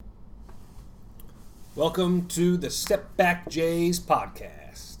Welcome to the Step Back Jays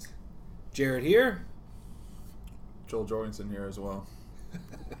podcast. Jared here. Joel Jorgensen here as well.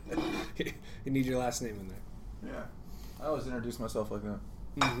 You need your last name in there. Yeah. I always introduce myself like that.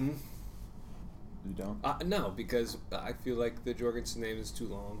 Mm-hmm. You don't? No, because I feel like the Jorgensen name is too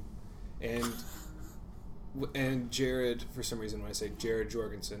long. And Jared, for some reason, when I say Jared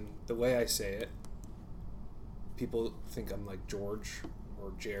Jorgensen, the way I say it, people think I'm like George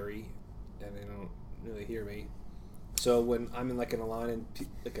or Jerry, and they don't really hear me. So when I'm in like in a line in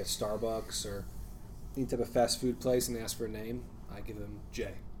like a Starbucks or any type of fast food place and they ask for a name, I give them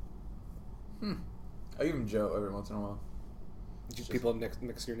Jay. I give him Joe every once in a while. Do people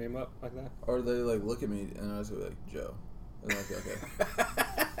mix your name up like that? Or they like look at me and I just go like Joe. And I'm like, okay.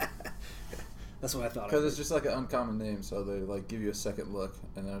 That's what I thought. Because it's just like an uncommon name, so they like give you a second look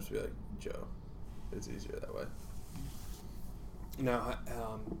and then I just be like Joe. It's easier that way. Now,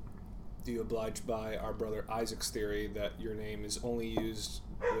 do you oblige by our brother Isaac's theory that your name is only used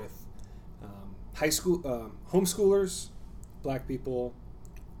with high school homeschoolers, black people,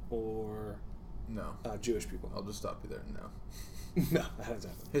 or No. Jewish people? I'll just stop you there. No. No, that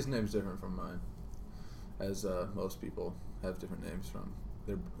hasn't happened. His name's different from mine. As most people have different names from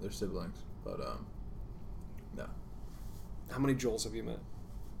their siblings. But no. How many Joels have you met?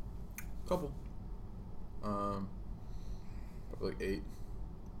 Couple. Probably like 8.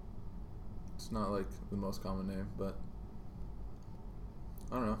 It's not like the most common name, but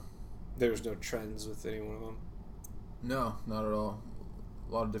I don't know. There's no trends with any one of them. No, not at all.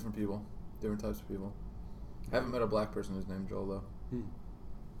 A lot of different people, different types of people. I haven't met a black person who's named Joel though.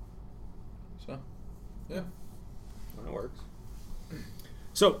 So, yeah. Well, that works.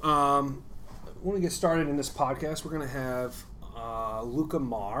 So, when we get started in this podcast, we're going to have Luca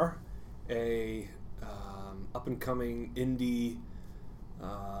Marr, a up-and-coming indie,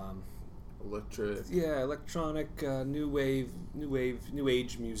 electronic, new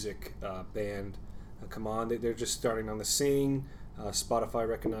age music band. Come on, they're just starting on the scene. Spotify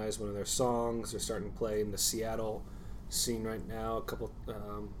recognized one of their songs. They're starting to play in the Seattle scene right now. A couple.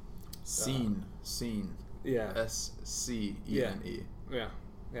 Scene. Yeah. SCENE.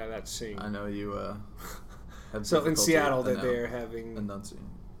 Yeah, that's scene. I know you. Have so in Seattle, that they're having enunciating.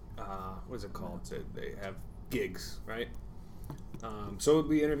 What is it called? They have gigs, right? So we'll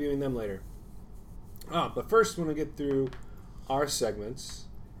be interviewing them later. But first, we want to get through our segments.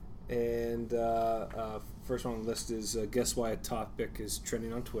 And first one on the list is guess why a topic is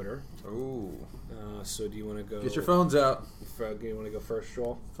trending on Twitter. Ooh. So do you want to go? Get your phones out. Do you want to go first,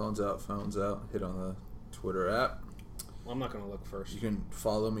 Joel? Phones out. Hit on the Twitter app. Well, I'm not going to look first. You can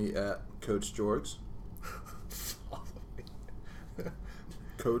follow me at Coach Jorgs. Follow me.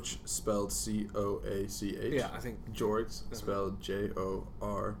 Coach spelled Coach. Yeah, I think Jorgs spelled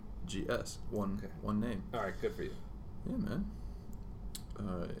Jorgs. One name. All right, good for you. Yeah, man.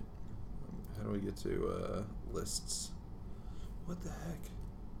 All right. How do we get to lists? What the heck?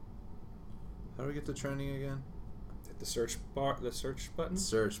 How do we get to trending again? Hit the search bar, the search button.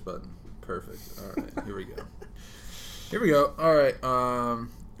 Search button. Perfect. All right. Here we go. All right.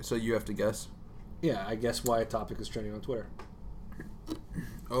 So you have to guess. Yeah, I guess why a topic is trending on Twitter.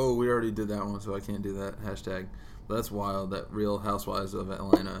 Oh, we already did that one, so I can't do that hashtag. But that's wild. That Real Housewives of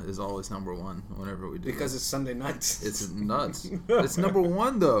Atlanta is always number one whenever we do. Because this. It's Sunday nights. It's nuts. It's number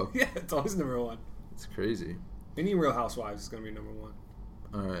one though. Yeah, it's always number one. It's crazy. Any Real Housewives is going to be number one.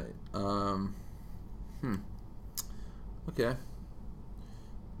 All right. Okay.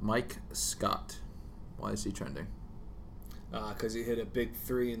 Mike Scott. Why is he trending? Because he hit a big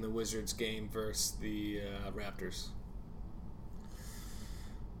 3 in the Wizards game versus the Raptors.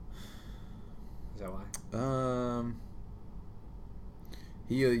 Is that why?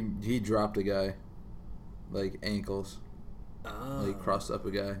 He dropped a guy, like ankles, Oh. like crossed up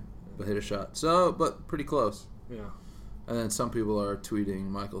a guy, but hit a shot. So, but pretty close. Yeah. And then some people are tweeting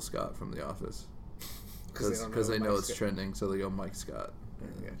Michael Scott from The Office because they know it's trending, so they go Mike Scott. I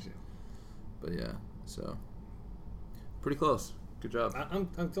got you. But yeah, so pretty close. Good job. I'm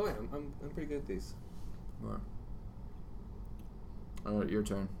telling you, I'm pretty good at these. All right, your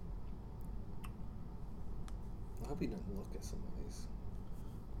turn. I hope he doesn't look at some of these.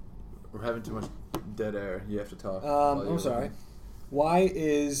 We're having too much dead air. You have to talk. I'm sorry. Why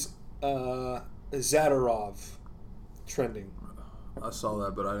is Zadorov trending? I saw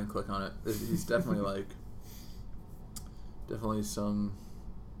that, but I didn't click on it. He's definitely definitely some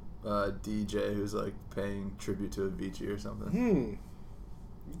DJ who's like paying tribute to Avicii or something.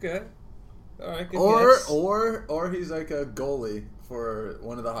 Okay. All right. Good guess. Or he's like a goalie for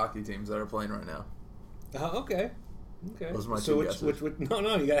one of the hockey teams that are playing right now. Okay. Okay. Those are my so two guesses. which,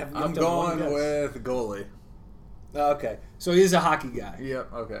 no, you gotta have. I'm going with goalie. Okay, so he's a hockey guy.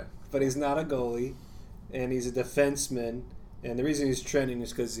 Yep. Okay. But he's not a goalie, and he's a defenseman. And the reason he's trending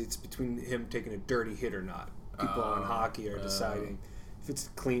is because it's between him taking a dirty hit or not. People on hockey are deciding if it's a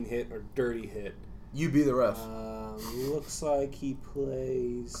clean hit or dirty hit. You be the ref. Looks like he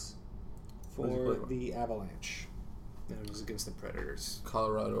plays for the Avalanche. And it was against the Predators.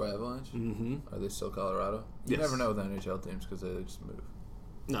 Colorado Avalanche? Mm-hmm. Are they still Colorado? You never know with NHL teams because they just move.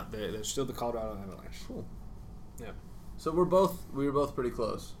 No, they're still the Colorado Avalanche. Cool. Yeah. So we were both pretty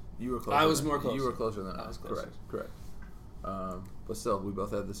close. You were closer. I was more closer. You were closer than I was closer. Correct. But still, we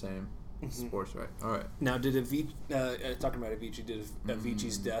both had the same sports, right? All right. Now, did Avicii, talking about Avicii, did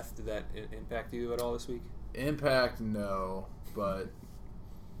Avicii's death, did that impact you at all this week? Impact, no. But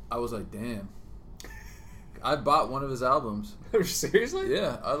I was like, damn. I bought one of his albums. Seriously?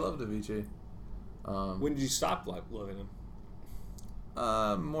 Yeah, I loved Avicii. When did you stop loving him?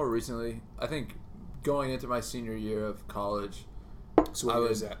 More recently. I think going into my senior year of college. So what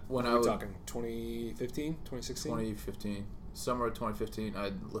was that? When I was talking 2015, 2016? 2015. Summer of 2015,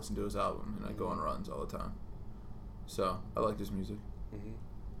 I'd listen to his album, and I'd go on runs all the time. So, I liked his music. Mm-hmm.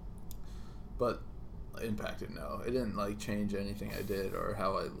 But impacted, no. It didn't, change anything I did or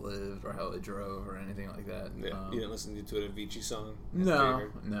how I lived or how I drove or anything like that. Yeah. You didn't listen to an Avicii song? No.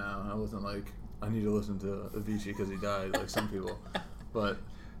 I wasn't I need to listen to Avicii because he died, like some people. But,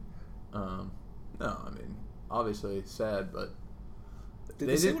 no, I mean, obviously sad, but... Did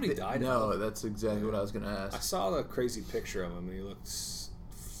they say what he died of? No, that's exactly what I was going to ask. I saw the crazy picture of him, and he looks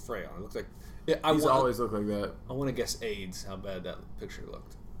frail. It looks like... He's always looked like that. I want to guess AIDS, how bad that picture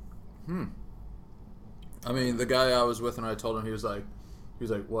looked. I mean, the guy I was with, and I told him, he was like,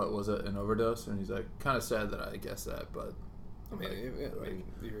 what, was it an overdose? And he's like, kind of sad that I guessed that, but... I mean,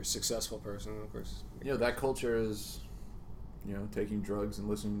 you're a successful person, of course. That culture is, taking drugs and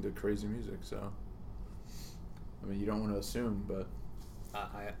listening to crazy music, so... I mean, you don't want to assume, but...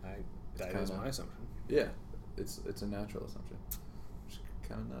 That is my assumption. Yeah, it's a natural assumption. Which is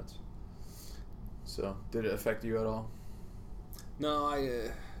kind of nuts. So, did it affect you at all? No,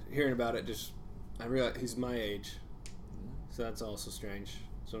 hearing about it, I realized he's my age, so that's also strange.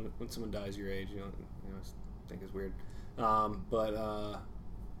 So when someone dies your age, you think it's weird. But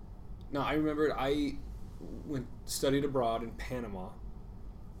no, I remember I studied abroad in Panama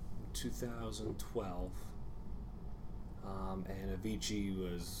in 2012. And Avicii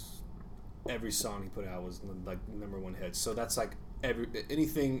was, every song he put out was like number one hit. So that's like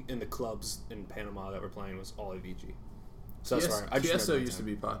anything in the clubs in Panama that were playing was all Avicii. So that's why Tiesto used to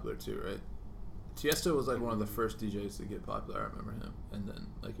be popular too, right? Tiesto was one of the first DJs to get popular. I remember him, and then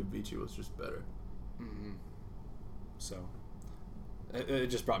Avicii was just better. Mm-hmm. So it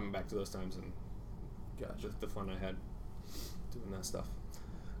just brought me back to those times and the fun I had doing that stuff.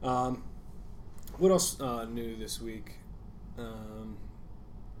 What else new this week?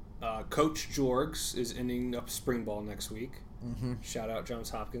 Coach Jorgs is ending up spring ball next week. Mm-hmm. Shout out Johns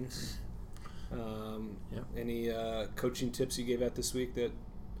Hopkins. Any coaching tips you gave out this week that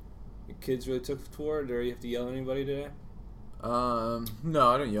your kids really took toward, or you have to yell at anybody today? No,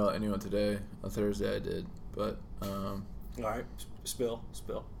 I didn't yell at anyone today. On Thursday I did, but all right, spill.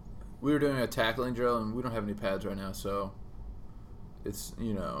 We were doing a tackling drill, and we don't have any pads right now, so it's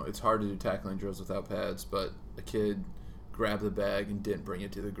it's hard to do tackling drills without pads. But a kid grabbed the bag and didn't bring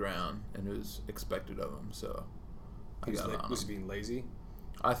it to the ground, and it was expected of him. So I got on him. Was he being lazy?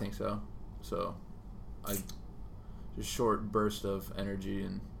 I think so. So I just short burst of energy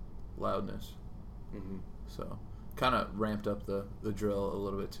and loudness. Mm-hmm. So kind of ramped up the drill a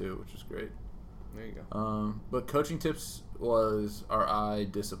little bit too, which was great. There you go. But coaching tips was our eye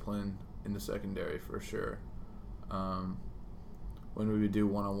discipline in the secondary for sure. When we would do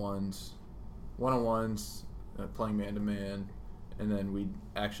one-on-ones, playing man-to-man, and then we'd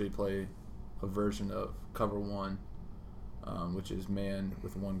actually play a version of cover one, which is man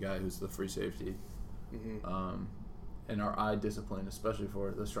with one guy who's the free safety. Mm-hmm. And our eye discipline, especially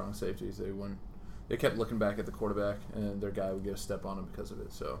for the strong safeties, they kept looking back at the quarterback, and their guy would get a step on him because of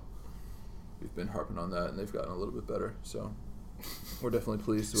it. So we've been harping on that, and they've gotten a little bit better. So we're definitely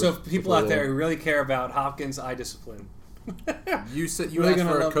pleased. So people out there who really care about Hopkins' eye discipline. You said you asked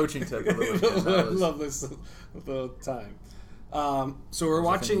for a coaching tip. Love this little time. So we're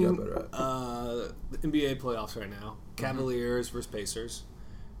watching the NBA playoffs right now. Cavaliers versus Pacers.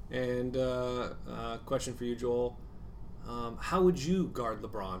 And question for you, Joel. How would you guard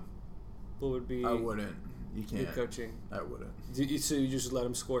LeBron? What would be... I wouldn't. You can't. You're coaching. I wouldn't. So you just let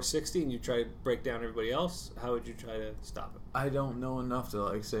him score 60 and you try to break down everybody else? How would you try to stop him? I don't know enough to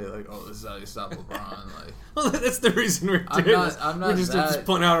like say like, oh, this is how you stop LeBron. Like, well, that's the reason we're doing this. I'm not we're just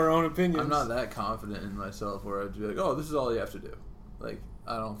putting out our own opinions. I'm not that confident in myself where I'd be like, oh, this is all you have to do. Like,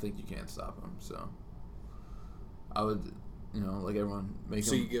 I don't think you can stop him. So I would, like everyone, make him.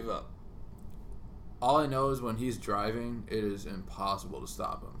 So you give up. All I know is when he's driving, it is impossible to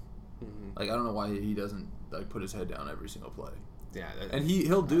stop him. Mm-hmm. Like, I don't know why he doesn't like put his head down every single play. Yeah, and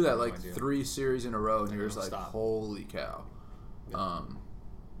he'll do that like 3 series in a row, and you're just like, stop. Holy cow. Yeah.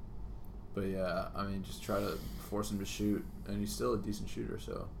 But yeah, I mean, just try to force him to shoot, and he's still a decent shooter,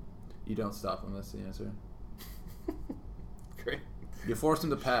 so you don't stop him. That's the answer. Great. You force him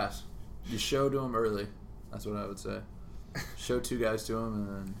to pass. You show to him early. That's what I would say. Show 2 guys to him, and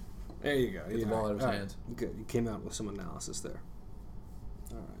then there you go. Get the ball out of his hands. Good. You came out with some analysis there.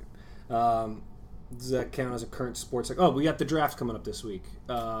 All right. Does that count as a current sports? We got the draft coming up this week.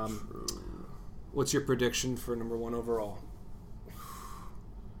 True. What's your prediction for number 1 overall?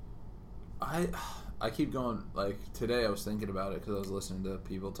 I keep going. Like, today I was thinking about it because I was listening to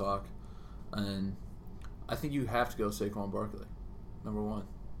people talk, and I think you have to go Saquon Barkley, number 1.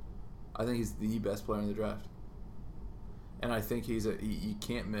 I think he's the best player in the draft. And I think you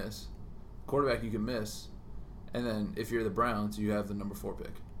can't miss. Quarterback you can miss. And then if you're the Browns, you have the number 4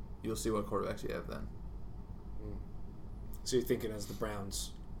 pick. You'll see what quarterbacks you have then. So you're thinking as the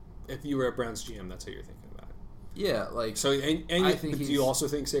Browns. If you were a Browns GM, that's how you're thinking about it. Yeah, like so. And I think do you also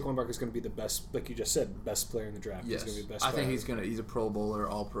think Saquon Barkley is going to be the best, like you just said, best player in the draft? Yes, he's going to be the best. I think he's a Pro Bowler,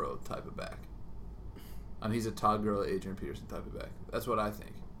 All Pro type of back. I mean, he's a Todd Gurley, Adrian Peterson type of back. That's what I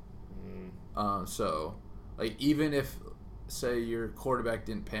think. So, like, even if, say, your quarterback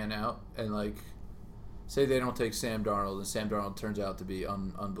didn't pan out, and, like, say they don't take Sam Darnold, and Sam Darnold turns out to be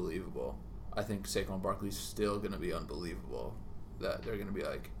unbelievable, I think Saquon Barkley's still going to be unbelievable. That they're going to be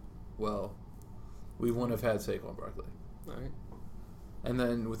like, well, we wouldn't have had Saquon Barkley. All right. And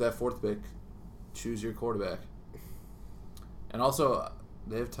then with that 4th pick, choose your quarterback. And also,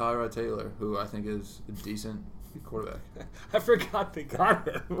 they have Tyrod Taylor, who I think is a decent quarterback. I forgot they got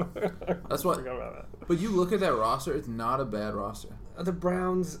him. That's what. Forgot about that. But you look at that roster; it's not a bad roster. The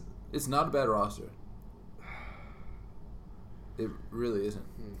Browns. It's not a bad roster. It really isn't.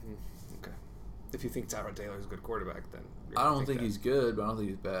 Mm-hmm. Okay. If you think Tyrod Taylor is a good quarterback, then I don't think he's good, but I don't think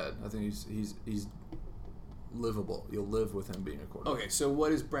he's bad. I think he's livable. You'll live with him being a quarterback. Okay, so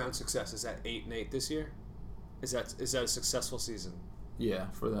what is Brown's success? Is that 8-8 this year? Is that a successful season? Yeah,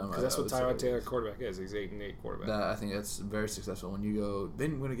 for them. Because that's what Tyrod Taylor quarterback is. He's 8-8 quarterback. I think that's very successful. When you go, they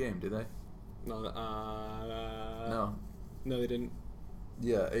didn't win a game, did they? No. No. No, they didn't.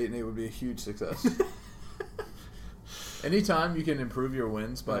 Yeah, 8-8 would be a huge success. Anytime you can improve your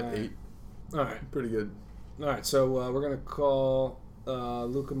wins by 8. All right. Pretty good. All right, so we're going to call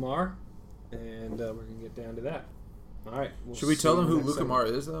Luke Amar, and we're going to get down to that. All right. Should we tell them who Luke Amar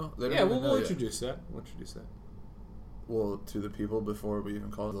is, though? Yeah, we'll introduce that. Well, to the people before we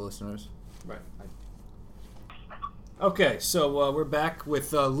even call the listeners. Right. Okay, so we're back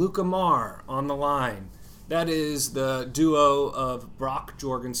with Luke Amar on the line. That is the duo of Brock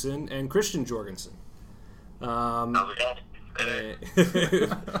Jorgensen and Christian Jorgensen.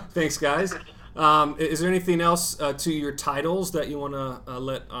 Thanks, guys. Is there anything else to your titles that you want to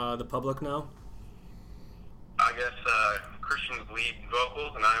let the public know? I guess Christian's lead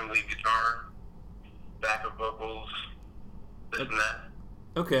vocals, and I'm lead guitar, backup vocals, this and that.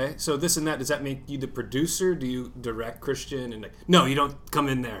 Okay, so this and that, does that make you the producer? Do you direct Christian? And no, you don't come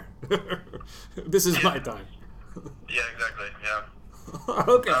in there. This is my time. Yeah, exactly, yeah.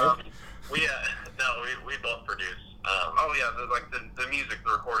 Okay. We both produce. The music,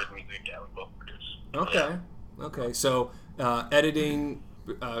 the recorded music, yeah, we both produce. Okay. Yeah. Okay, so editing,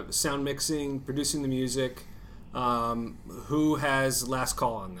 sound mixing, producing the music, who has last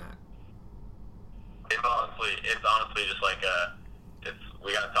call on that? It's honestly just like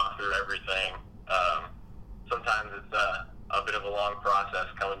we gotta talk through everything. Sometimes it's a bit of a long process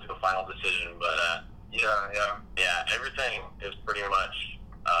coming to a final decision, but yeah, everything is pretty much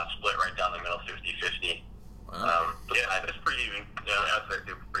split right down the middle, 50-50. Wow. Yeah, it's pretty even. Yeah, I'd say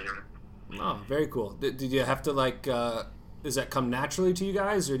it's pretty even. Oh, very cool. Did you have to does that come naturally to you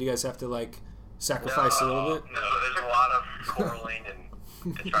guys, or do you guys have to sacrifice a little bit? No, there's a lot of quarreling and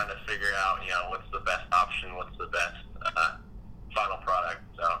trying to figure out, what's the best option, what's the best final product.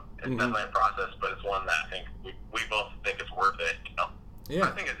 So it's definitely a process, but it's one that I think we both think it's worth it. Yeah.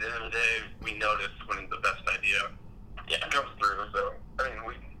 I think at the end of the day, we notice when the best idea comes through. So I mean,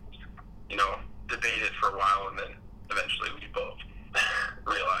 we debated for a while, and then eventually we both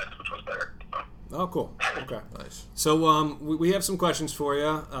realized which was better. So. Oh, cool. Okay. Nice. So we have some questions for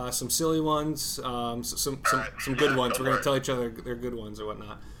you, some silly ones, some good ones. We're going to tell each other they're good ones or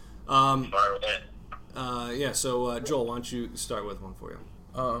whatnot. Fire with it. Yeah, so Joel, why don't you start with one for you?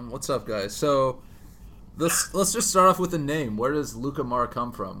 What's up, guys? So let's just start off with the name. Where does Luca Mar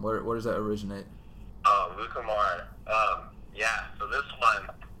come from? Where does that originate? Luca Mar. Yeah. So this one,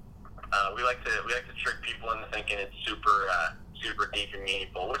 we like to trick people into thinking it's super deep and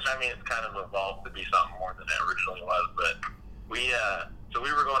meaningful. Which I mean, it's kind of evolved to be something more than it originally was. But we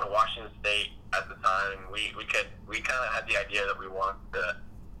were going to Washington State at the time. We kind of had the idea that we wanted to.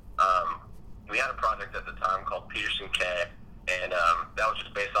 We had a project at the time called Peterson K, and that was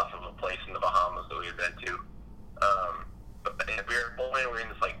just based off of a place in the Bahamas that we had been to. But we were bowling. We were in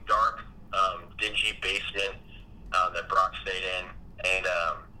this like dark, dingy basement that Brock stayed in, and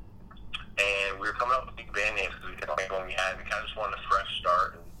we were coming up with big band names because we didn't like one we had. We kind of just wanted a fresh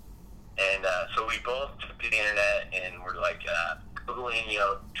start, and so we both took to the internet and we're like googling,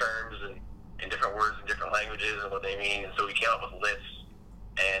 terms and different words in different languages and what they mean. And so we came up with lists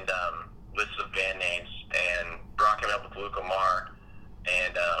and lists of band names, and Brock came up with Luca Mar,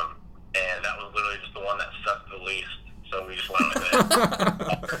 and that was literally just the one that sucked the least. So we just went with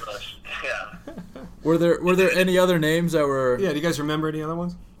it. Pretty much, yeah. Were there any other names that were? Yeah, do you guys remember any other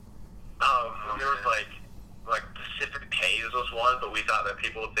ones? There was like Pacific Haze was one, but we thought that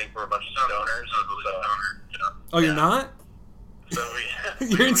people would think we're a bunch of stoners. Oh, you're not? So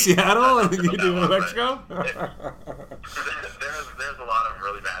You're in Seattle and you do New Mexico? There's a lot of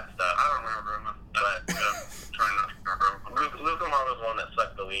really bad stuff. I don't remember them, but trying not to remember. Luca Mar was one that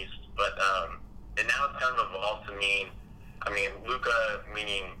sucked the least, but and now it's kind of evolved to mean, Luca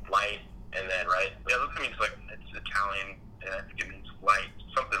meaning light, and then Luca means like it's Italian, and I think it means light,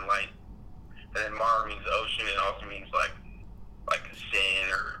 something light, and then Mar means ocean, and also means like sin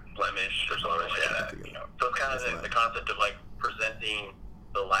or blemish or something like that. So it's kind of the concept of like presenting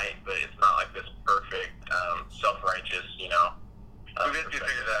the light, but it's not like this perfect, self-righteous, We basically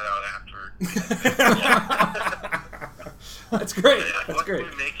figured that out after. That's great. Yeah, That's great.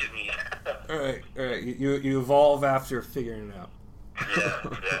 What make it mean? All right. You evolve after figuring it out.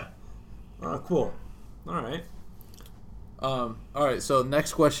 Yeah. Oh, cool. All right. All right. So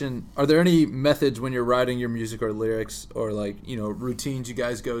next question: are there any methods when you're writing your music or lyrics, or routines you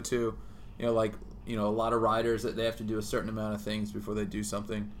guys go to? A lot of writers that they have to do a certain amount of things before they do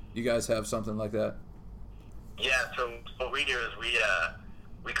something. You guys have something like that? Yeah. So what we do is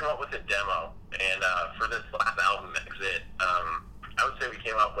we come up with a demo, and for this last album, Exit, I would say we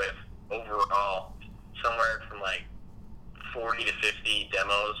came up with overall somewhere from like 40 to 50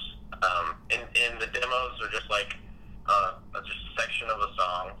 demos. And the demos are just like just a section of a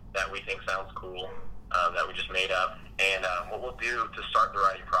song that we think sounds cool, that we just made up. And what we'll do to start the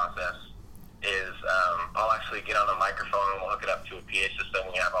writing process is I'll actually get on a microphone and we'll hook it up to a PA system.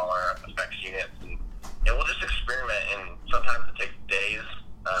 We have all our effects units, and we'll just experiment. And sometimes it takes days,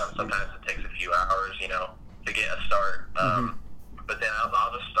 sometimes it takes a few hours, to get a start. But then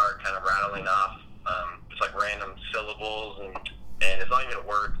I'll just start kind of rattling off just like random syllables, and it's not even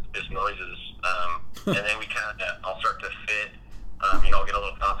words, it's just noises. And then I'll start to fit, I'll get a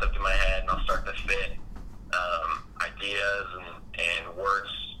little concept in my head, and I'll start to fit ideas and words,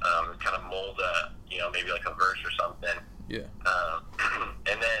 kind of mold maybe like a verse or something. Yeah.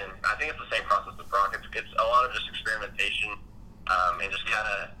 And then I think it's the same process with Brock. It's a lot of just experimentation, and just kind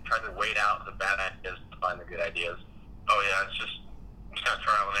of trying to wait out the bad ideas to find the good ideas. Oh yeah, it's just kind of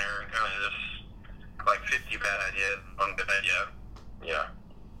trial and error, and kind of just like 50 bad ideas, one good idea. Yeah.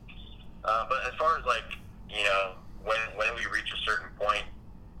 But as far as when we reach a certain point,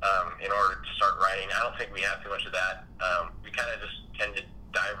 in order to start writing, I don't think we have too much of that. We kind of just tend to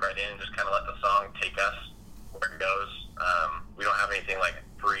dive right in and just kind of let the song take us where it goes. We don't have anything like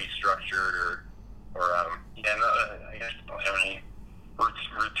pre-structured or I guess we don't have any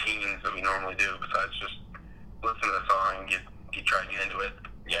routines that we normally do besides just listen to the song and try to get into it.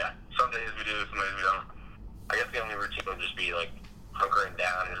 Yeah. Some days we do, some days we don't. I guess the only routine would just be like hunkering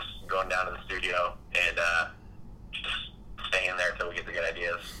down and just going down to the studio and just staying there until we get the good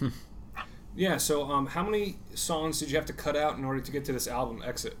ideas. Yeah, so how many songs did you have to cut out in order to get to this album,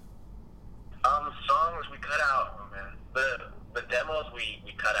 Exit? The songs we cut out, the demos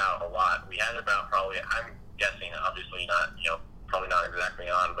we cut out a lot. We had about probably, I'm guessing, obviously not, probably not exactly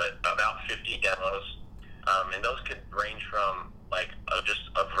on, but about 50 demos. And those could range from like just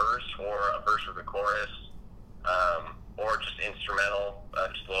a verse or a verse with a chorus, or just instrumental,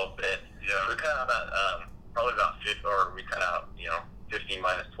 just a little bit. Yeah. So we cut out about, probably about 50, or we cut out, 15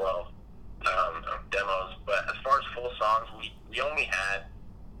 minus 12 demos. But as far as full songs, we only had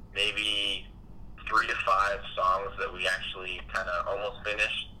maybe 3 to 5 songs that we actually kind of almost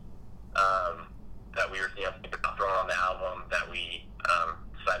finished, that we were thinking about throwing on the album that we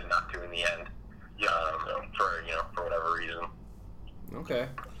decided not to in the end, for whatever reason. Okay.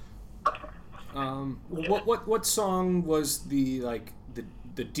 What song was the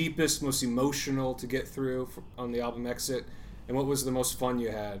deepest, most emotional to get through on the album Exit, and what was the most fun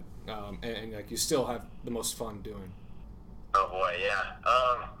you had, and like you still have the most fun doing? Oh boy, yeah.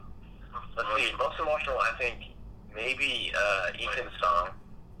 Let's see. Most emotional, I think maybe Ethan's song.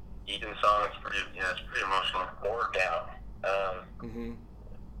 Ethan's song is it's pretty emotional. Or Doubt.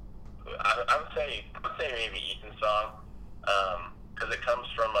 I would say maybe Ethan's song, because it comes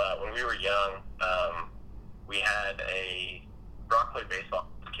from when we were young. We had a Brock played baseball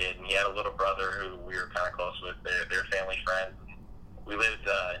as a kid, and he had a little brother who we were kind of close with. They're family friends. We lived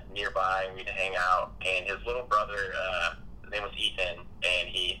nearby, and we'd hang out. And his little brother, his name was Ethan, and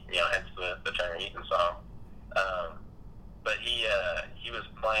he, hence the term Ethan song. But he was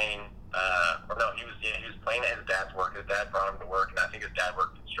playing, he was playing at his dad's work. His dad brought him to work, and I think his dad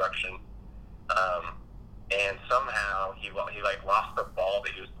worked construction. And somehow he lost the ball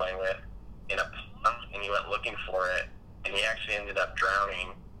that he was playing with in a pond, and he went looking for it, and he actually ended up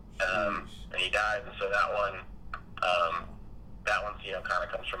drowning, and he died. And so that one, kind of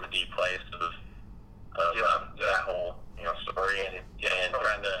comes from a deep place of that whole story, and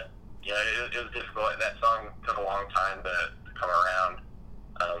trying to it was difficult. That song took a long time to come around.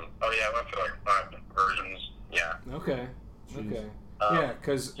 I went through like 5 versions. Yeah. Okay. Jeez. Okay. Yeah,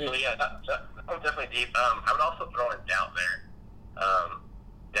 because that was definitely deep. I would also throw in Doubt there.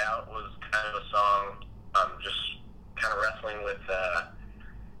 Doubt was kind of a song just kind of wrestling with a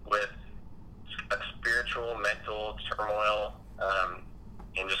spiritual, mental turmoil,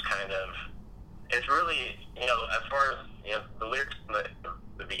 and just kind of, it's really, as far as, the lyrics in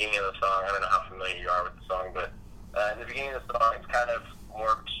the beginning of the song, I don't know how familiar you are with the song, but in the beginning of the song, it's kind of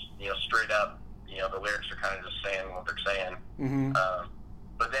more, straight up, the lyrics are kind of just saying what they're saying. Mm-hmm.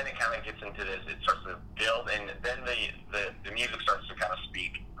 But then it kind of gets into this, it starts to build, and then the music starts to kind of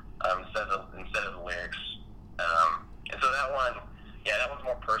speak instead of the lyrics. And so that one, that one's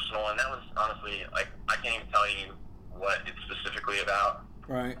more personal, and that was honestly, like, I can't even tell you what it's specifically about.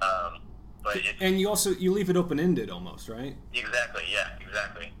 Right. But and you leave it open-ended almost, right? Exactly, yeah,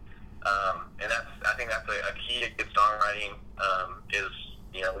 exactly. And I think that's a key to good songwriting, is,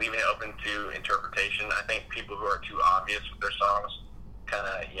 leaving it open to interpretation. I think people who are too obvious with their songs kind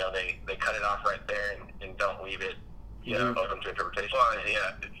of, they cut it off right there and don't leave it, open to interpretation. Well,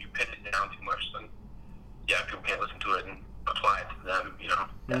 if you pin it down too much, then, people can't listen to it and apply it to them,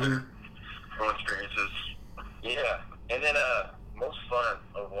 their own experiences. Yeah. And then, most fun,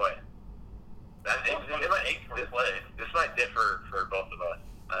 oh boy. This might differ for both of us.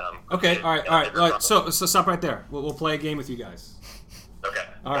 Okay, all right. So stop right there. We'll play a game with you guys. Okay.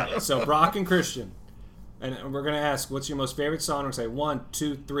 All right. So Brock and Christian, and we're gonna ask, what's your most favorite song? We're gonna say 1,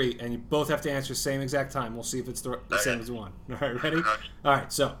 2, 3, and you both have to answer the same exact time. We'll see if it's the same as one. All right, ready? All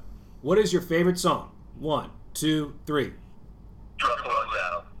right. So, what is your favorite song? 1, 2, 3.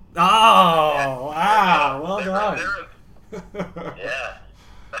 Buffalo. Oh, wow! Well done. Yeah.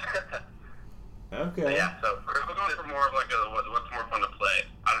 Okay. Yeah, so we're going for more of like what's more fun to play.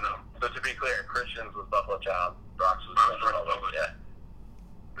 I don't know. So to be clear, Christian's was Buffalo Child, Brock's was Buffalo. Yeah.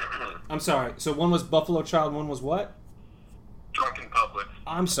 I'm sorry. So one was Buffalo Child, one was what? Drunk in Public.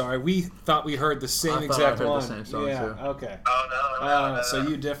 I'm sorry. We thought we heard the same I exact heard one. the same song, too. Okay. Oh no. So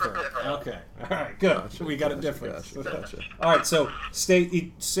you differ. Okay. All right. Good. Gotcha, We got a gotcha, difference. gotcha. All right. So state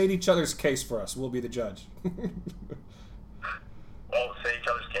each other's case for us. We'll be the judge. Well, say each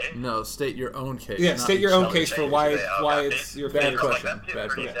other's case. No, state your own case. Yeah. not State each your own other's. case for why it's your Bad favorite. question. That's Bad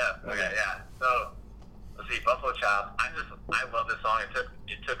pretty question. depth. Okay, yeah. So let's see, Buffalo Child. I love this song.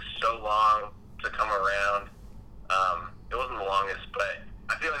 It took so long to come around. It wasn't the longest, but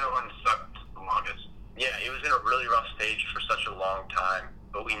I feel like it wasn't stuck the longest. Yeah, it was in a really rough stage for such a long time,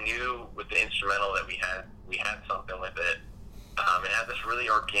 but we knew with the instrumental that we had something with it. It had this really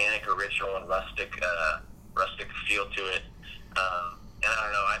organic, original, and rustic feel to it. And I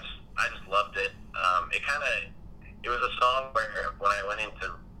don't know, I just loved it. It was a song where when I went in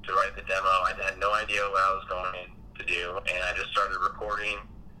to write the demo, I had no idea what I was going in to do, and I just started recording.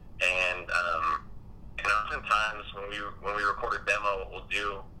 And oftentimes when we record a demo, what we'll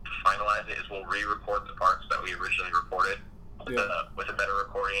do to finalize it is we'll re-record the parts that we originally recorded with a better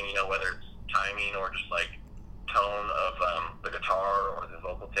recording, whether it's timing or just like tone of the guitar or the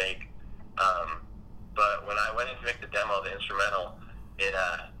vocal take. But when I went in to make the demo, the instrumental, it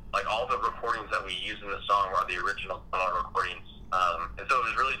like all the recordings that we use in the song are the original demo recordings, And so it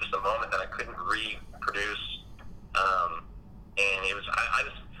was really just a moment that I couldn't reproduce. And it was, I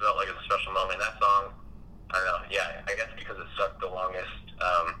just felt like it was a special moment. That song, I don't know, yeah, I guess because it sucked the longest.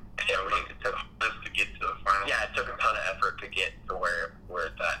 It took just to get to the final. Yeah, it took a ton of effort to get to where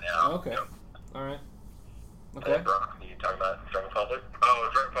it's at now. Okay. So, All right. Okay. Brock, you talking about Drunk Republic? Oh,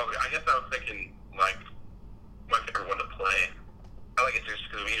 Drunk Republic. I guess I was thinking, like, my favorite one to play. I like it just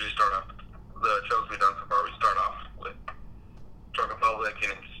because we usually start off, the shows we've done so far, we start off with Drunk Republic,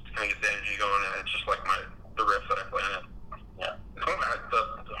 and it just kind of gets the energy going, and it's just like the riff that I play in it. Yeah. It's one of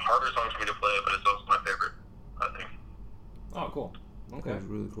the harder songs for me to play, but it's also my favorite, I think. Oh, cool. Okay. That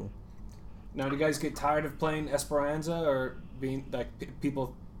was really cool. Now, do you guys get tired of playing Esperanza, or being like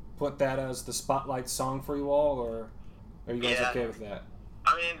people put that as the spotlight song for you all, or are you guys okay with that?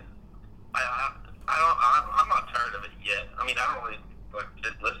 I mean, I'm not tired of it yet. I mean, I don't really like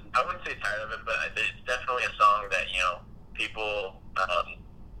to listen. I wouldn't say tired of it, but it's definitely a song that, people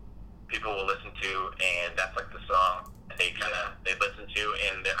will listen to, and that's like the song they listen to,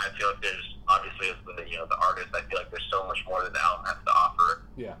 and I feel like there's obviously as the artist, I feel like there's so much more that the album has to offer.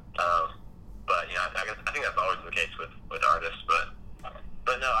 Yeah. But I think that's always the case with artists, but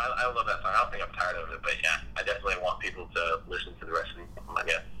no, I love that song. I don't think I'm tired of it, but yeah, I definitely want people to listen to the rest of the album, I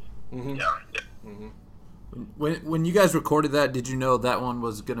guess. Mm-hmm. Yeah. Mm-hmm. When you guys recorded that, did you know that one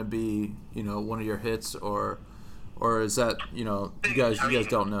was gonna be one of your hits, or is that you guys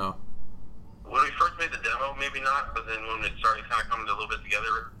don't know? When we first made the demo, maybe not, but then when it started kind of coming a little bit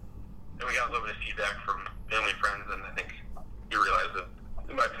together, and we got a little bit of feedback from family, friends, and I think you realized that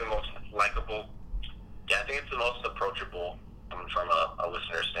it might be the most likable. Yeah, I think it's the most approachable from a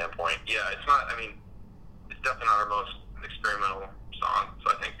listener standpoint. Yeah, it's not, I mean, it's definitely not our most experimental song,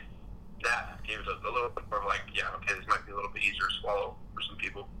 so I think that gives us a little bit more of like, yeah, okay, this might be a little bit easier to swallow for some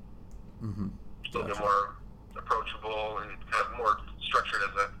people. Mm-hmm. A little bit more approachable and kind of more structured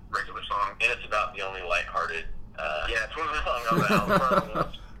as a regular song. And it's about the only lighthearted. Yeah, it's one of the songs on the album.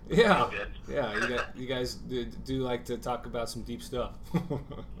 Yeah, yeah. You guys do like to talk about some deep stuff.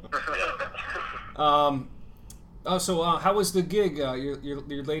 So how was the gig?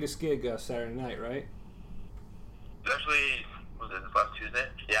 Your latest gig Saturday night, right? Actually, was it last Tuesday?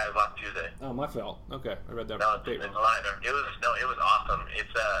 Yeah, it was last Tuesday. Oh, my fault. Okay, I read that. No, date it's wrong. lighter. It was awesome.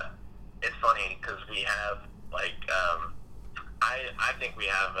 It's funny because we have I think we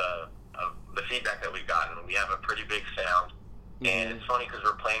have the feedback that we've gotten. We have a pretty big sound, and it's funny because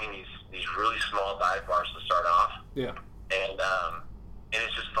we're playing these really small dive bars to start off. Yeah. And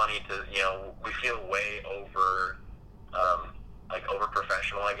it's just funny to we feel way over over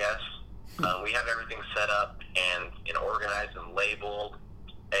professional, I guess. We have everything set up and organized and labeled,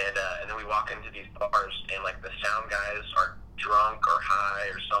 and then we walk into these bars and like the sound guys are drunk or high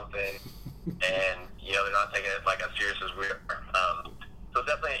or something, and they're not taking it like as serious as we are. So it's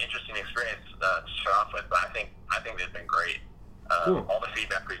definitely an interesting experience to start off with, but I think they've been great. Cool. All the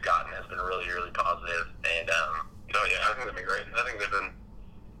feedback we've gotten has been really, really positive, and yeah, I think they've been great. I think they've been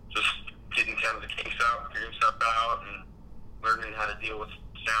just getting kind of the kinks out, figuring stuff out, and learning how to deal with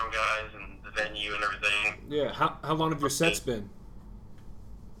sound guys and the venue and everything. Yeah. How long have your sets been?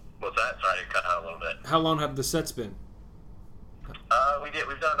 What's that? Sorry, to cut out a little bit. How long have the sets been?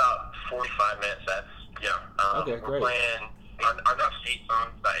 We've done about 45-minute sets. Yeah. Okay, we're great. playing our next 8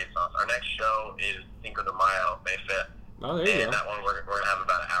 songs. Not 8 songs. Our next show is Cinco de Mayo, May 5th. Oh, there you And go. that one we're gonna have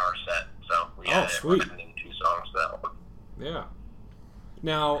about an hour set. So Sweet. we're sending 2 songs to that one. Yeah.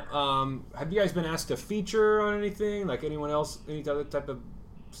 Now, have you guys been asked to feature on anything? Like anyone else, any other type of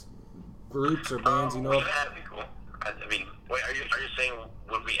groups or bands you know of? That'd be cool. I mean, wait, are you saying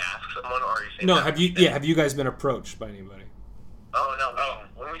would we ask someone, or are you saying No, that have we you? did? Yeah, have you guys been approached by anybody? Oh no!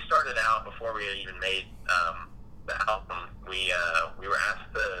 When we started out, before we had even made the album, we were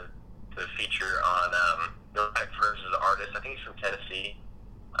asked to feature on Northside versus the artist. I think he's from Tennessee.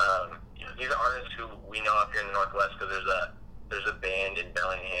 He's an artist who we know up here in the Northwest because there's a band in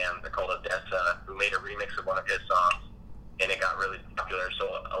Bellingham. They're called Odessa, who made a remix of one of his songs, and it got really popular. So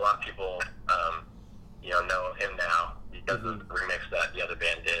a lot of people know of him now because of the remix that the other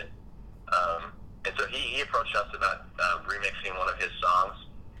band did. And so he approached us about remixing one of his songs.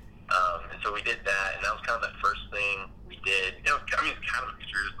 And so we did that, and that was kind of the first thing we did. It's kind of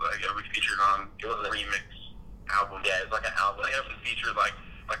features, like, we featured on, it was a remix album. Yeah, it's like an album. Like, it was featured, like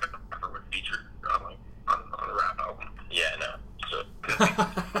a rapper would feature on the rap album. Yeah, no. So,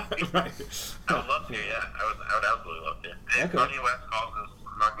 Right. I would love to, yeah. I would absolutely love to. If Okay. Kanye West calls us,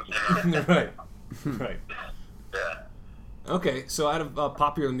 I'm not going to say no. Right. yeah. Okay, so out of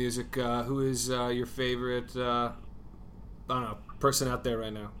popular music, who is your favorite, I don't know, person out there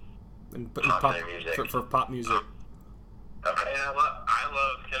right now? In Popular music. For pop music. I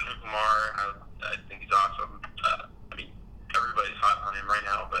love Kendrick Lamar. I think he's awesome. I mean, everybody's hot on him right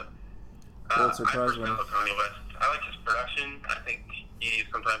now, but Pulitzer I Prize personally winner. love Kanye West. I like his production. I think he's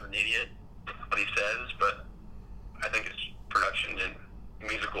sometimes an idiot what he says, but I think his production and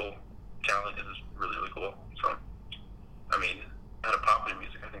musical talent is really, really cool. So, I mean, out of popular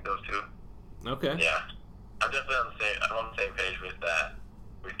music, I think those two. Okay. Yeah, I'm definitely on the same page with that.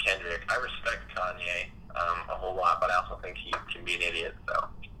 With Kendrick, I respect Kanye a whole lot, but I also think he can be an idiot. So,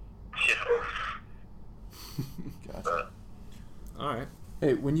 yeah. Gotcha. All right.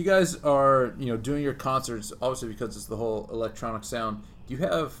 Hey, when you guys are, doing your concerts, obviously because it's the whole electronic sound, do you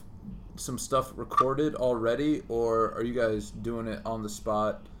have some stuff recorded already, or are you guys doing it on the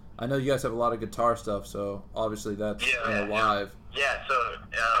spot? I know you guys have a lot of guitar stuff, so obviously that's live. Yeah, so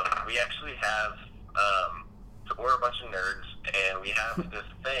we actually have, so we're a bunch of nerds, and we have this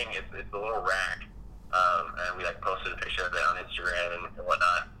thing, it's a little rack, and we posted a picture of it on Instagram and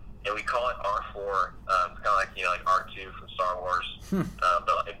whatnot, and we call it R4, it's kind of like, like R2 from Star Wars, but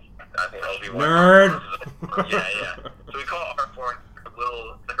I think Obi-Wan. Nerd! Yeah. So we call it R4,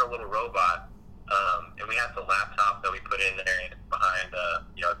 it's like a little robot, and we have the laptop that we put in there, and it's behind,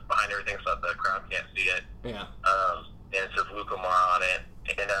 it's behind everything so that the crowd can't see it. Yeah. And it says Luke Omar on it,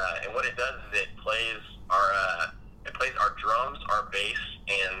 and what it does is it plays our drums, our bass,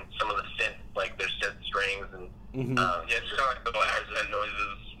 and some of the synth, like there's synth strings and It's just kind of like the blast and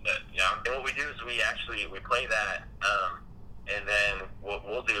noises. And what we do is we play that, and then what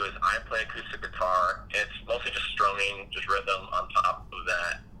we'll do is I play acoustic guitar. And it's mostly just strumming, just rhythm on top of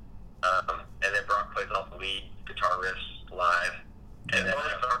that, and then Brock plays all the lead guitar riffs live. And all the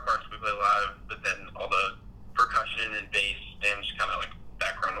guitar parts we play live, but then all the percussion and bass and just kind of like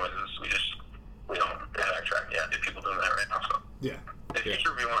background noises, we don't backtrack yet. There's people doing that right now, so. Yeah. In the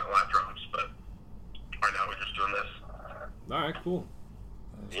future, we want live drums, but right now we're just doing this. All right, cool.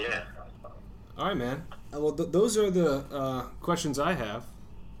 Yeah. All right, man. Well, those are the questions I have.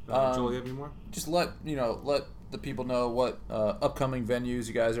 Joel, you have any more? Just let the people know what upcoming venues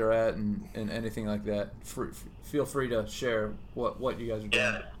you guys are at and anything like that. Feel free to share what you guys are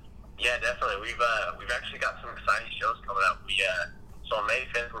doing. Yeah, definitely. We've actually got some exciting shows coming up. So on May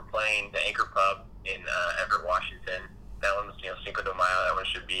 5th we're playing the Anchor Pub in Everett, Washington. That one's Cinco de Mayo. That one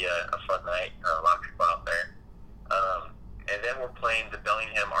should be a fun night. A lot of people out there. And then we're playing the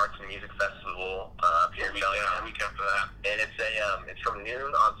Bellingham Arts and Music Festival here in Bellingham. A week after that. And it's from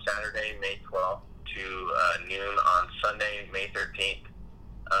noon on Saturday, May 12th, to noon on Sunday, May 13th.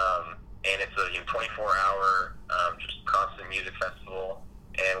 And it's a 24-hour just constant music festival.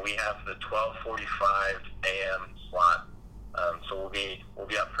 And we have the 12:45 a.m. slot. So we'll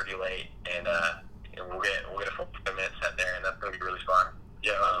be up pretty late, and we'll get a full 10 minute set there, and that's gonna be really fun.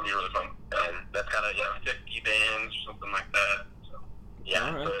 Yeah, that'll be really fun. And that's kind of 50 bands, something like that. So.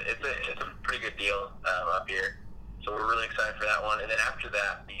 Yeah, right. so it's a pretty good deal up here. So we're really excited for that one. And then after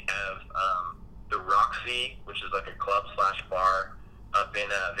that, we have the Roxy, which is like a club/bar up in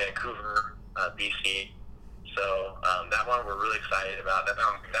Vancouver, BC. So that one we're really excited about. That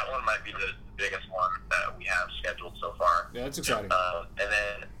one might be the biggest one that we have scheduled so far. Yeah, that's exciting. And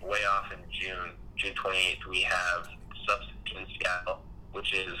then way off in June 28th, we have Substance in Seattle,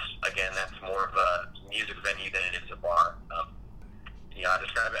 which is, again, that's more of a music venue than it is a bar. I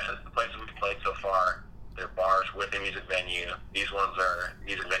describe it as the places we've played so far. They're bars with a music venue. These ones are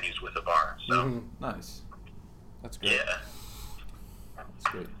music venues with a bar. So, Nice. That's great. yeah. That's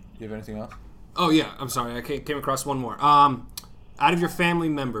great. Do you have anything else? Oh, yeah. I'm sorry. I came across one more. Out of your family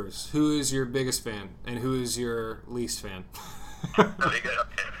members, who is your biggest fan and who is your least fan? Biggest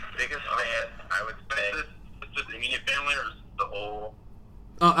fan, I would say. Is this just the immediate family or is it the whole?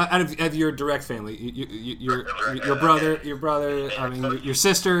 Out of your direct family, your brother. I mean, your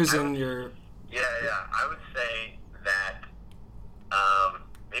sisters and your. Yeah. I would say that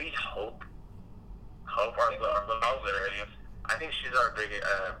maybe Hope. Hope, our little area. I think she's our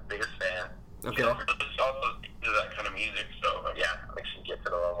biggest fan. Okay. She's also into that kind of music, so Yeah, I think she gets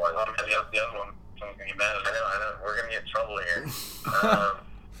it a little more. and the other one, someone's gonna get mad at I us. know. We're gonna get in trouble here.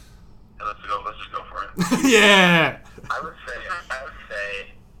 And let's just go for it. Yeah. I would say.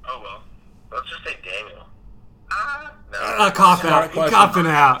 Oh well. Let's just say Daniel. No. Cop out. Smart question. Copping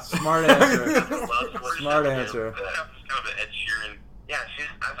out. Smart answer. Smart Smart answer. That's kind of an Ed Sheeran. Yeah,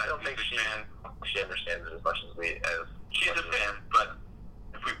 I don't think she understands it as much as we as. She's a fan, but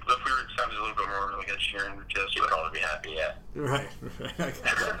if we were sounded a little bit more like Ed Sheeran, She would probably be happy. Yeah. Right.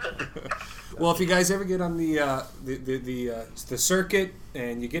 Well, if you guys ever get on the circuit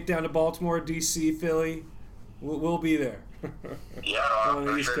and you get down to Baltimore, DC, Philly, we'll be there. Yeah, On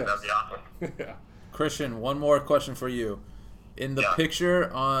the for East sure. Coast. That'd be awesome. Yeah. Christian, one more question for you. In the Yeah. picture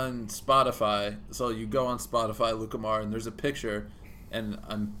on Spotify, so you go on Spotify, Luke Amar, and there's a picture, and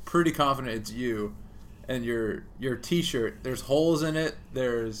I'm pretty confident it's you. And your T-shirt, there's holes in it.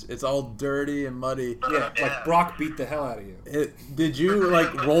 It's all dirty and muddy. Yeah, like Brock beat the hell out of you. Did you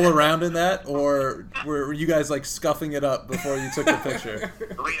like roll around in that, or were you guys like scuffing it up before you took the picture? So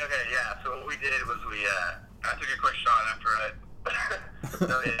what we did was I took a quick shot after I.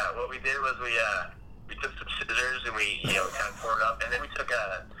 So yeah, what we did was we took some scissors and we kind of tore it up, and then we took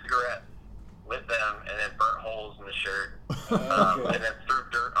a cigarette, lit them, and then burnt holes in the shirt, and then threw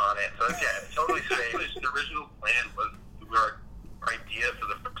dirt on it. So yeah, it's totally safe. The original plan was our idea for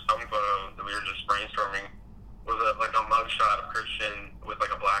the first home photo that we were just brainstorming was like a mug shot of Christian with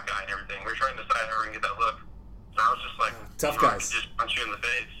like a black eye and everything. We were trying to decide how we were gonna get that look. And I was just like, Tough I guys. could just punch you in the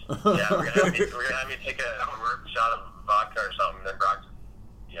face. Yeah, we're gonna have me take a shot of vodka or something, and then Brock,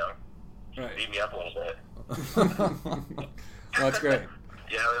 Right. beat me up a little bit. Well, that's great.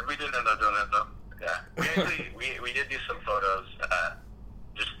 Yeah, we did end up doing that though. Yeah, we did do some photos.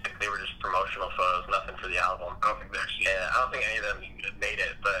 They were just promotional photos, nothing for the album. I don't think any of them made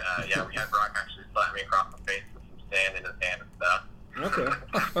it. But yeah, we had Brock actually slap me across the face with some sand in his hand and stuff. Okay.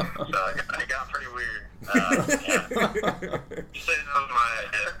 So it got pretty weird. Yeah. Just saying that was my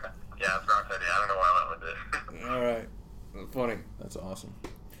idea. Yeah, that's Brock's idea. I don't know why I went with it. All right. Funny. That's awesome.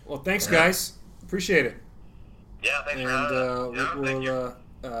 Well, thanks, guys. Appreciate it. Yeah, thanks And for having us. Thank you.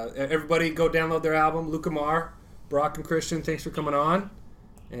 everybody go download their album, Luke Amar, Brock and Christian. Thanks for coming on.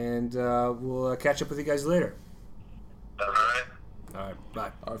 And we'll catch up with you guys later. All right. All right.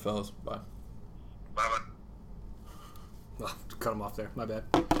 Bye. All right, fellas. Bye. Bye-bye. Oh, cut him off there. My bad.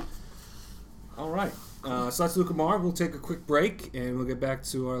 All right. So that's Luke Amar. We'll take a quick break, and we'll get back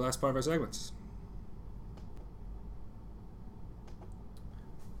to our last part of our segments.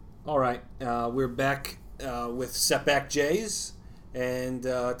 All right. We're back with Setback Jays. And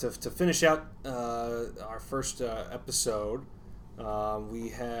to finish out our first episode, we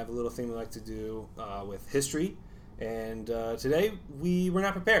have a little thing we like to do with history. And today we were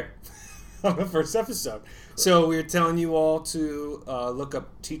not prepared on the first episode. So we're telling you all to look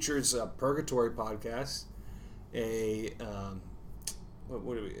up Teacher's Purgatory podcast. Is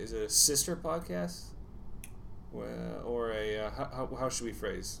it a sister podcast? Or how should we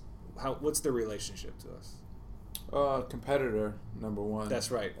phrase? What's the relationship to us? Competitor, number one.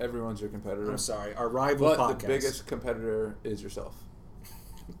 That's right. Everyone's your competitor. I'm sorry. Our rival But podcast. the biggest competitor is yourself.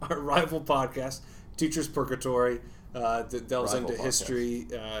 Our rival podcast, Teacher's Purgatory, that delves Rival into podcast. history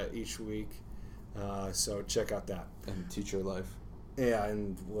each week. So check out that. And teacher life. Yeah,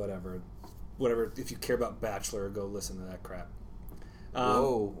 and whatever. If you care about Bachelor, go listen to that crap.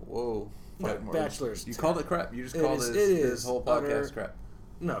 Whoa. no, Fighting words. Bachelor's You terrible. called it crap. You just It called is- this whole podcast crap.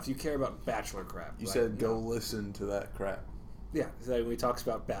 No, if you care about Bachelor crap. You right? said go No. listen to that crap. Yeah, so we talks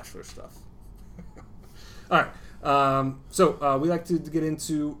about Bachelor stuff. All right. So we like to get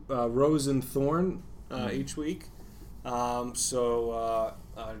into Rose and Thorn each week. So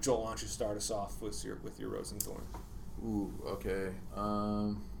Joel, why don't you start us off with your Rose and Thorn? Ooh, okay.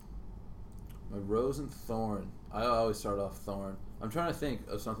 My Rose and Thorn. I always start off Thorn. I'm trying to think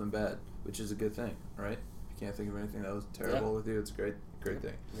of something bad, which is a good thing, right? If you can't think of anything that was terrible with you, it's a great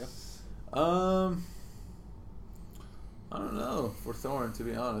thing. Yep. I don't know for Thorn, to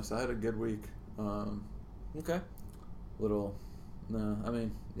be honest. I had a good week. Okay. I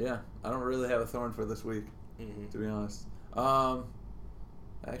don't really have a Thorn for this week, to be honest.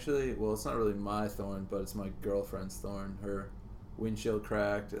 Actually, well, it's not really my Thorn, but it's my girlfriend's Thorn. Her windshield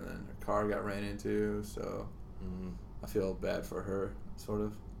cracked, and then her car got ran into, so I feel bad for her, sort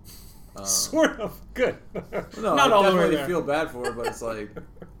of. Sort of. Good. No, Not I all the way definitely there. feel bad for her, but it's like,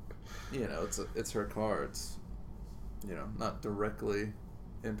 it's her car. It's, not directly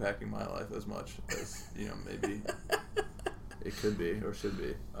impacting my life as much as, maybe it could be or should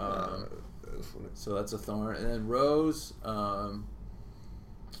be. So that's a Thorn. And then Rose,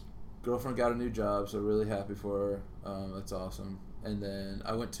 girlfriend got a new job, so really happy for her. That's awesome. And then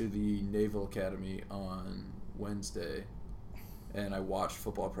I went to the Naval Academy on Wednesday, and I watched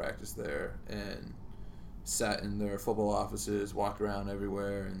football practice there and sat in their football offices, walked around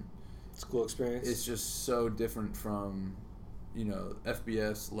everywhere, and School experience. it's just so different from,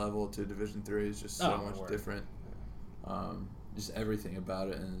 FBS level to Division III is just so much word. different. Just everything about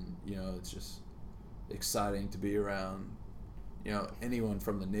it, and it's just exciting to be around, anyone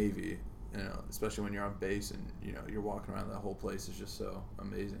from the Navy, especially when you're on base and you're walking around. That whole place is just so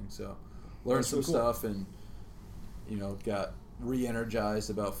amazing. So learned That's so some cool. stuff and got re-energized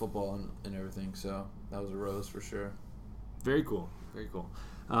about football and everything. So that was a Rose for sure. Very cool. Very cool.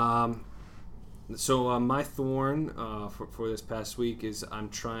 So my thorn for this past week is I'm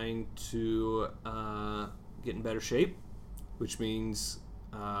trying to get in better shape, which means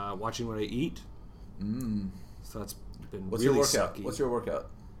watching what I eat. So that's been What's really your workout? sucky. What's your workout?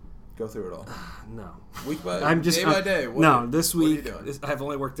 Go through it all. No. Week by Day by day. This what are you week doing? I've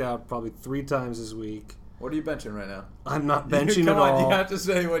only worked out probably 3 times this week. What are you benching right now? I'm not benching Come at on, all. you have to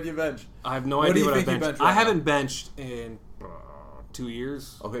say what you bench. I have no What do idea you what I think you bench. bench right I now? haven't benched in 2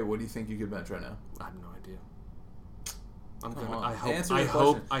 years. Okay, what do you think you could bench right now? I have no idea. Come on, I answer the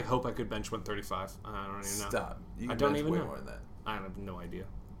question. hope I could bench 135. I don't even know. Stop. You can I don't bench even way know. more than that. I have no idea.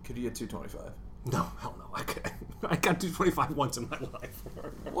 Could you get 225? No, hell no. I got 225 once in my life.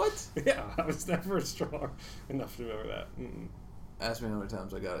 What? Yeah, I was never strong enough to remember that. Ask me how many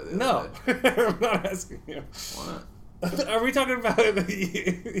times I got it. The No, other day. I'm not asking you. Why not? Are we talking about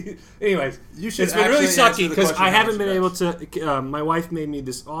it? Anyways, You should it's been really actually answer sucky the because question I how haven't much been you able to. My wife made me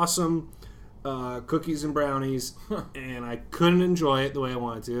this awesome cookies and brownies, and I couldn't enjoy it the way I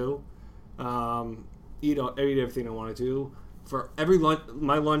wanted to. Eat everything I wanted to. For every lunch,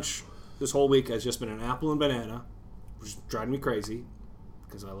 my lunch this whole week has just been an apple and banana, which is driving me crazy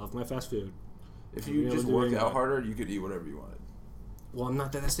because I love my fast food. If I've you been able just to do work that. out harder, you could eat whatever you wanted. Well, I'm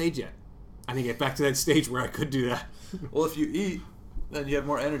not at that stage yet. I need to get back to that stage where I could do that. Well, if you eat, then you have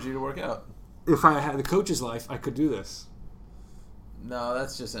more energy to work out. If I had the coach's life, I could do this. No,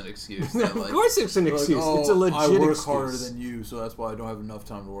 that's just an excuse. Of course it's an Like, excuse. oh, It's a legit I work excuse. harder than you, so that's why I don't have enough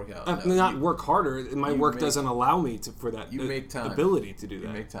time to work out. No, not you, work harder. My you work make- doesn't allow me for that. You make time. Ability to do You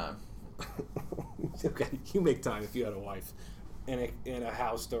that. make time. Okay, you make time if you had a wife and a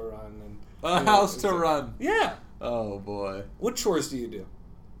house to run and A house to run. Yeah. Oh, boy. What chores do you do?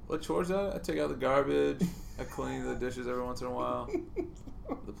 What chores I take out the garbage. I clean the dishes every once in a while.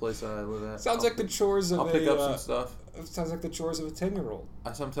 The place I live at. Sounds like the chores of I'll pick up some stuff. It sounds like the chores of a 10-year-old.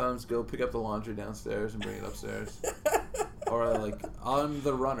 I sometimes go pick up the laundry downstairs and bring it upstairs. Or I'm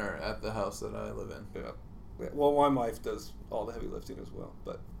the runner at the house that I live in. Yeah. Well, my wife does all the heavy lifting as well,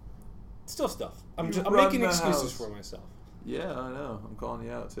 but still stuff. I'm You I'm run making the excuses house. for myself. Yeah, I know. I'm calling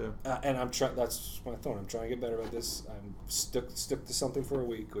you out too. And I'm trying. That's my thorn. I'm trying to get better at this. I'm stuck to something for a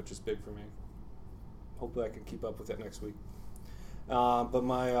week, which is big for me. Hopefully, I can keep up with it next week. But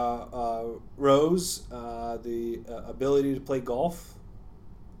my Rose, the ability to play golf.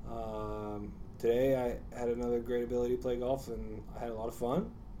 Today, I had another great ability to play golf, and I had a lot of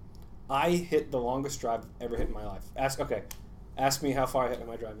fun. I hit the longest drive I've ever hit in my life. Ask me how far I hit in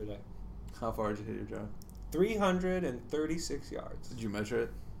my drive today. How far did you hit your drive? 336 yards. Did you measure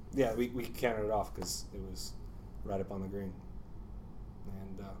it? Yeah, we counted it off because it was right up on the green.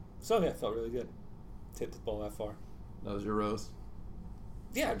 And so, yeah, it felt really good to hit the ball that far. That was your rose.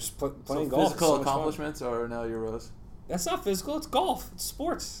 Yeah, just playing So golf. physical is so much fun. accomplishments are now your rose? That's not physical. It's golf. It's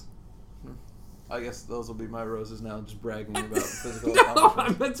sports. I guess those will be my roses now, just bragging about physical No,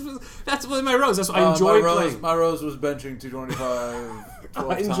 accomplishments. that's what my rose. That's what I enjoy playing. My rose was benching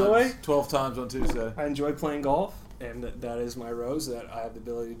 225 12 times on Tuesday. I enjoy playing golf, and that is my rose. That I have the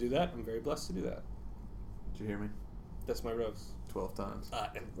ability to do that. I'm very blessed to do that. Did you hear me? That's my rose. 12 times.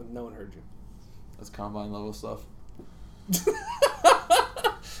 And no one heard you. That's combine level stuff.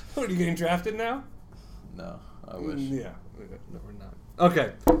 What, are you getting drafted now? No, I wish. Yeah. No, we're not.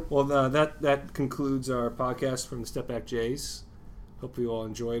 Okay. Well, that concludes our podcast from the Step Back Jays. Hope you all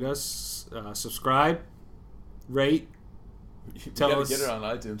enjoyed us. Subscribe, rate. You Tell gotta us- get it on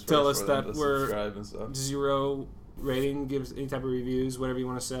iTunes. tell first us for them that to we're- subscribe and stuff. 0 rating. Give us any type of reviews, whatever you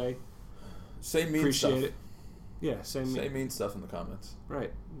want to say. Say mean Appreciate stuff. it. Yeah, Say mean stuff in the comments.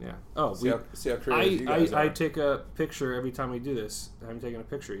 Right. Yeah. Oh, See how creative you guys I are. take a picture every time we do this. I haven't taken a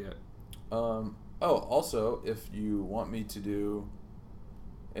picture yet. Also, if you want me to do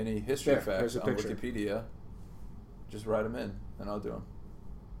any history There's facts a on picture. Wikipedia, just write them in, and I'll do them.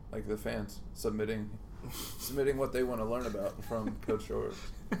 Like the fans submitting what they want to learn about from Coach George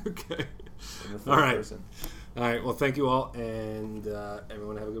Okay. in the All third right. person. All right. Well, thank you all, and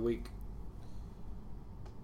everyone have a good week.